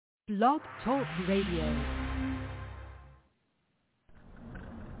Blog Talk Radio.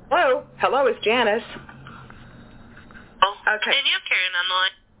 Hello, it's Janice. Oh, okay. And you have Karen on the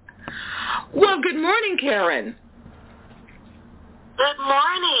line. Well, good morning, Karen. Good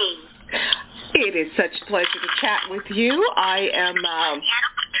morning. It is such a pleasure to chat with you. I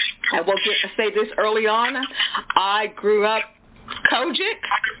will say this early on. I grew up Kojic.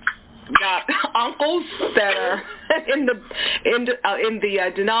 Got uncles that are in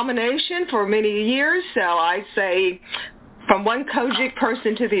the denomination for many years, so I say from one Kojic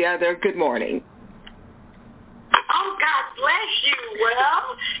person to the other, good morning. Oh, God bless you.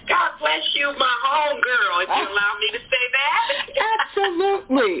 Well, God bless you, my home girl, if you allow me to say that.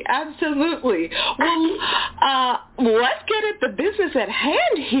 Absolutely. Well, let's get at the business at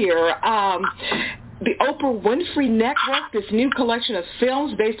hand here. The Oprah Winfrey Network, this new collection of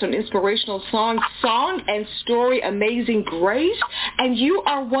films based on inspirational songs, Song and Story, Amazing Grace, and you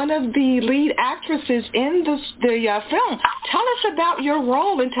are one of the lead actresses in the film. Tell us about your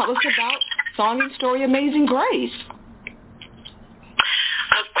role and tell us about Song and Story, Amazing Grace.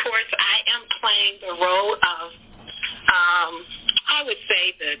 Of course, I am playing the role of, I would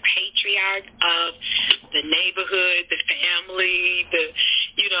say, the patriarch of the neighborhood, the family, that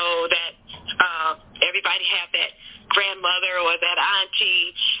everybody have that grandmother or that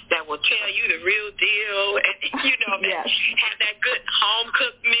auntie that will tell you the real deal, and yes. Have that good home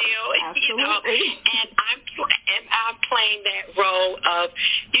cooked meal. Absolutely. And I'm playing that role of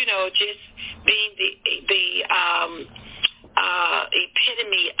just being the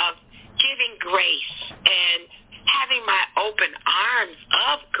epitome of giving grace and having my open arms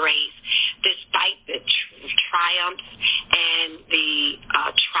of grace despite the triumphs and the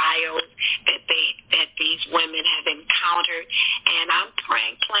trials that these women have encountered. And I'm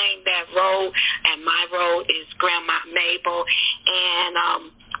playing that role, and my role is Grandma Mabel. And,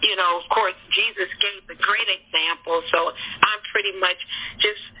 of course, Jesus gave a great example, so I'm pretty much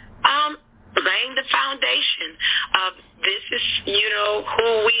just laying the foundation of this is, who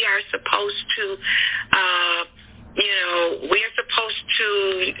we are supposed to, we're supposed to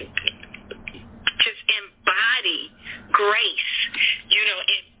just embody grace,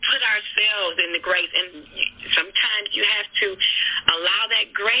 and put ourselves in the grace. And sometimes you have to allow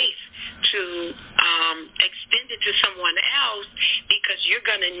that grace to extend it to someone else because you're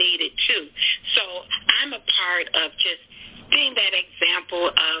going to need it too. So I'm a part of just being that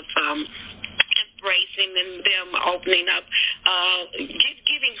example of embracing them opening up,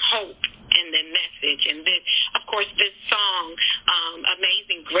 giving hope in the message. And then, of course, this song,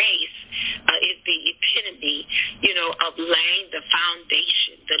 Amazing Grace, is the epitome, of laying the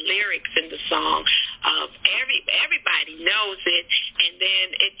foundation, the lyrics in the song. Everybody knows it, and then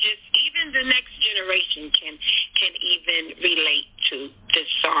it just, even the next generation can even relate to this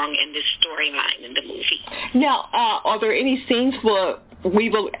song and this storyline in the movie. Now, are there any scenes where we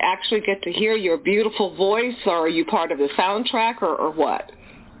will actually get to hear your beautiful voice, or are you part of the soundtrack, or what?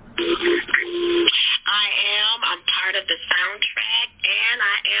 I'm part of the soundtrack, and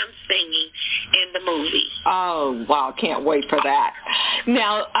I am singing in the movie. Oh, wow, can't wait for that.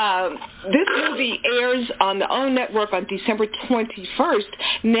 Now, this movie airs on the OWN Network on December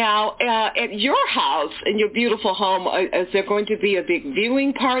 21st. Now, at your house, in your beautiful home, is there going to be a big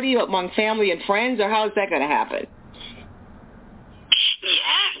viewing party among family and friends, or how is that going to happen?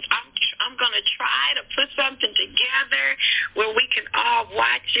 Yes, I'm going to try to put something together where we can all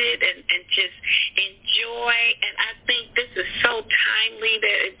watch it and just enjoy. And I think this is so timely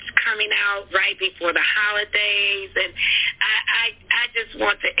that it's coming out right before the holidays. And I just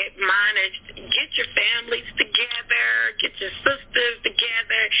want to admonish, get your families together, get your sisters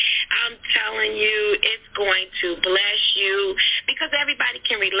together. I'm telling you, it's going to bless you because everybody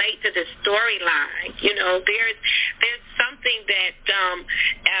can relate to the storyline. There's something that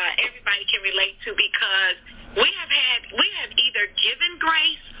everybody can relate to because we have either given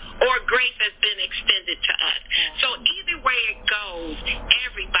grace or grace has been extended to us. So either way it goes,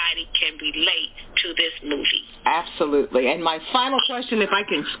 everybody can relate to this movie. Absolutely. And my final question, if I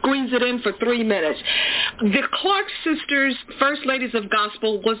can squeeze it in for 3 minutes. The Clark Sisters, First Ladies of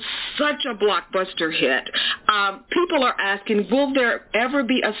Gospel, was such a blockbuster hit. People are asking, will there ever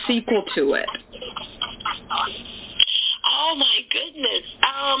be a sequel to it? Oh, my goodness.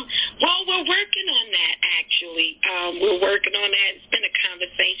 Well, we're working on that, actually. We're working on that. It's been a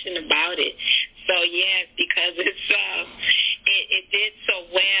conversation about it. So yes, because it did so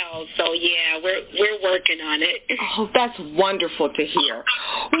well. So yeah, we're working on it. Oh, that's wonderful to hear.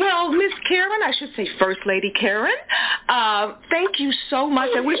 Well, Miss Karen, I should say First Lady Karen, thank you so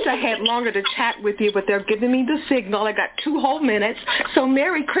much. I wish I had longer to chat with you, but they're giving me the signal. I got 2 whole minutes. So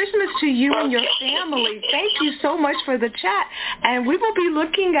Merry Christmas to you and your family. Thank you so much for the chat. And we will be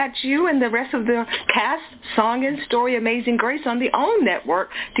looking at you and the rest of the cast, Song and Story Amazing Grace on the OWN Network,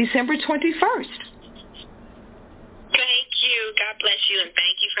 December 21st. Thank you. God bless you, and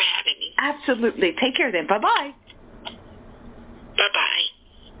thank you for having me. Absolutely. Take care then. Bye-bye. Bye-bye.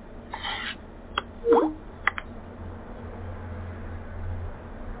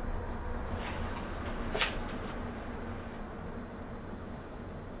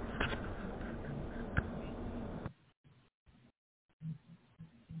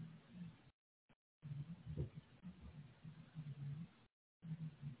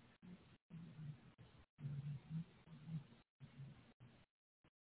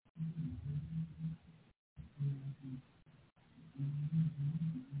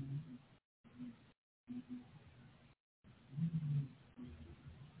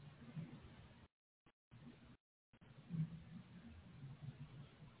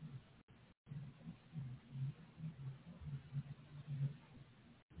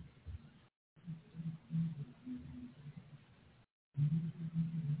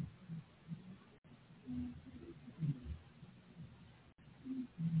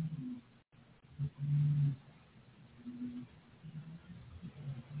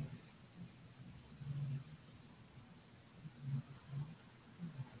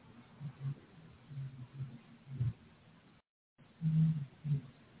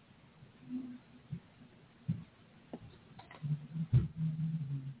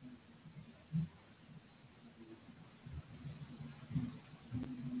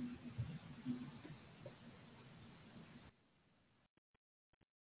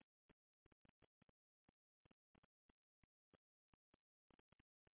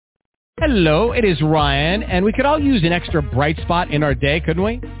 Hello, it is Ryan, and we could all use an extra bright spot in our day, couldn't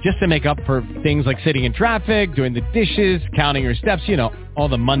we? Just to make up for things like sitting in traffic, doing the dishes, counting your steps, you know, all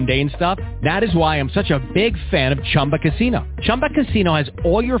the mundane stuff. That is why I'm such a big fan of Chumba Casino. Chumba Casino has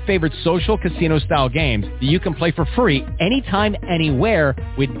all your favorite social casino-style games that you can play for free anytime, anywhere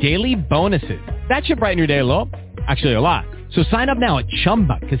with daily bonuses. That should brighten your day a little. Actually, a lot. So sign up now at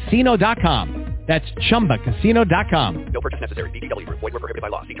ChumbaCasino.com. That's ChumbaCasino.com. No purchase necessary. VGW Group. Void where prohibited by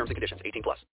law. See terms and conditions. 18+.